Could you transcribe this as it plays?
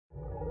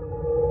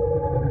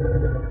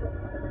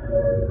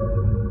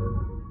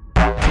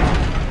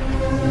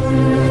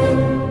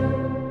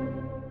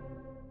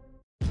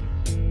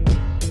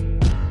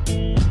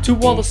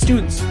To all the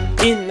students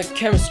in the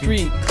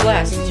chemistry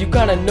classes, you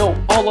gotta know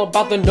all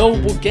about the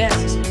noble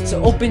gases.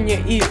 So open your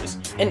ears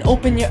and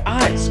open your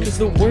eyes, cause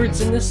the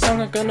words in this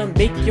song are gonna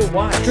make you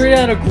wise. Straight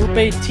out of group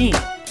 18,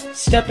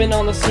 stepping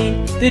on the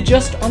scene. They're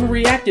just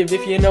unreactive,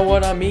 if you know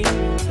what I mean.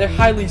 They're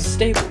highly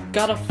stable,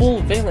 got a full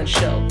valence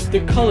shell.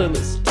 They're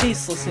colorless,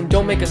 tasteless, and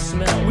don't make a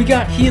smell. We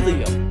got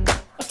helium,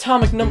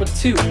 atomic number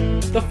 2,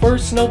 the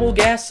first noble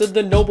gas of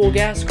the noble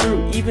gas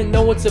crew. Even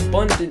though it's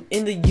abundant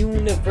in the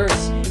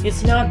universe,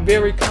 it's not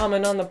very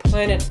common on the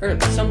planet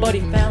Earth.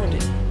 Somebody found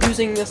it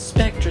using the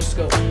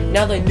spectroscope.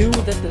 Now they knew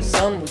that the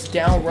sun was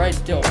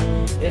downright dope.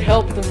 It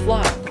helped them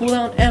fly, cool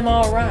down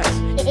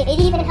MRIs. It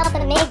even helped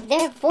them make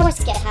their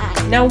force get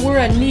high. Now we're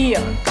at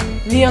neon.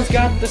 Neon's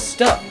got the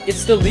stuff.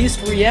 It's the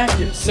least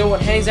reactive, so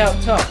it hangs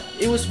out tough.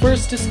 It was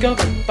first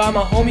discovered by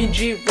my homie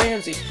G.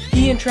 Ramsey.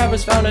 He and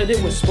Travis found out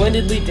it was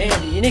splendidly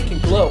dandy, and it can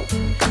glow.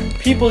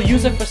 People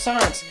use it for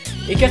science.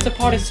 It gets the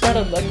party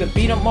started like the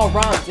beat up my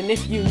rhymes. And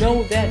if you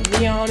know that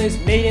neon is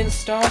made in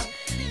stars,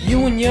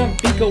 you and your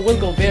beaker will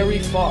go very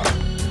far.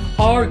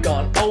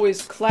 Argon,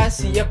 always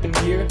classy up in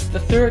here, the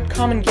third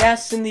common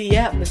gas in the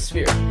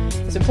atmosphere.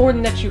 It's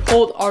important that you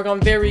hold argon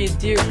very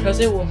dear,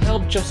 cause it will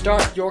help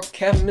jumpstart your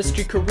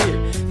chemistry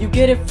career. You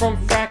get it from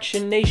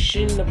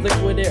fractionation of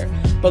liquid air,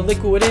 but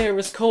liquid air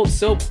is cold,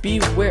 so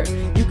beware.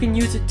 You can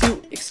use it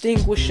to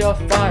extinguish a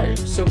fire,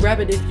 so grab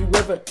it if you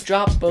ever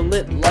drop a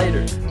lit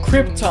lighter.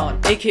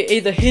 Krypton, aka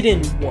the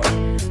hidden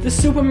one. The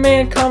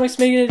Superman comics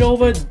made it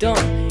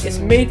overdone. It's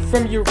made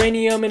from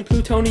uranium and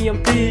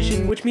plutonium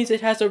fission, which means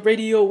it has a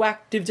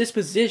radioactive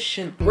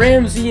disposition.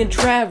 Ramsey and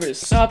Travis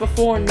saw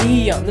before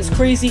neon. This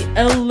crazy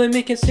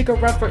element can stick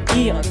around for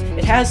eons.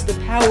 It has the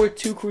power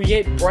to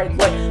create bright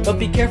light, but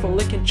be careful,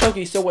 it can choke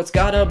you, so it's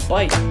gotta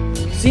bite.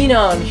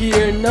 Xenon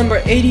here,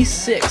 number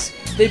 86.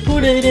 They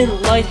put it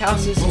in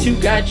lighthouses to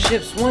guide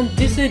ships. One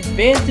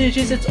disadvantage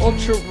is it's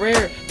ultra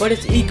rare, but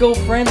it's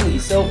eco-friendly,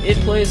 so it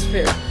plays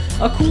fair.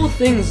 A cool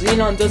thing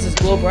Xenon does is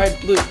glow bright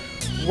blue.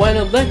 When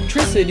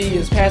electricity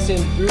is passing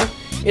through,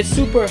 it's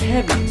super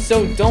heavy,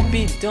 so don't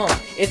be dumb.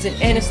 It's an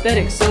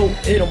anesthetic, so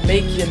it'll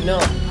make you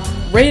numb.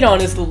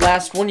 Radon is the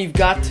last one you've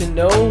got to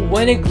know.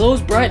 When it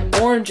glows bright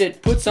orange,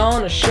 it puts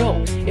on a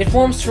show. It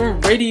forms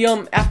from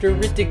radium after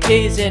it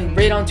decays, and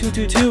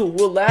radon-222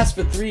 will last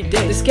for 3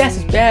 days. This gas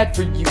is bad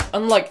for you,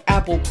 unlike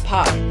apple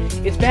pie.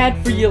 It's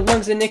bad for your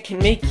lungs and it can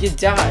make you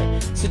die.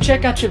 So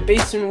check out your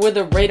basement with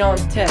a radon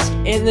test,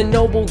 and the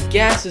noble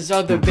gases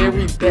are the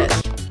very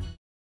best.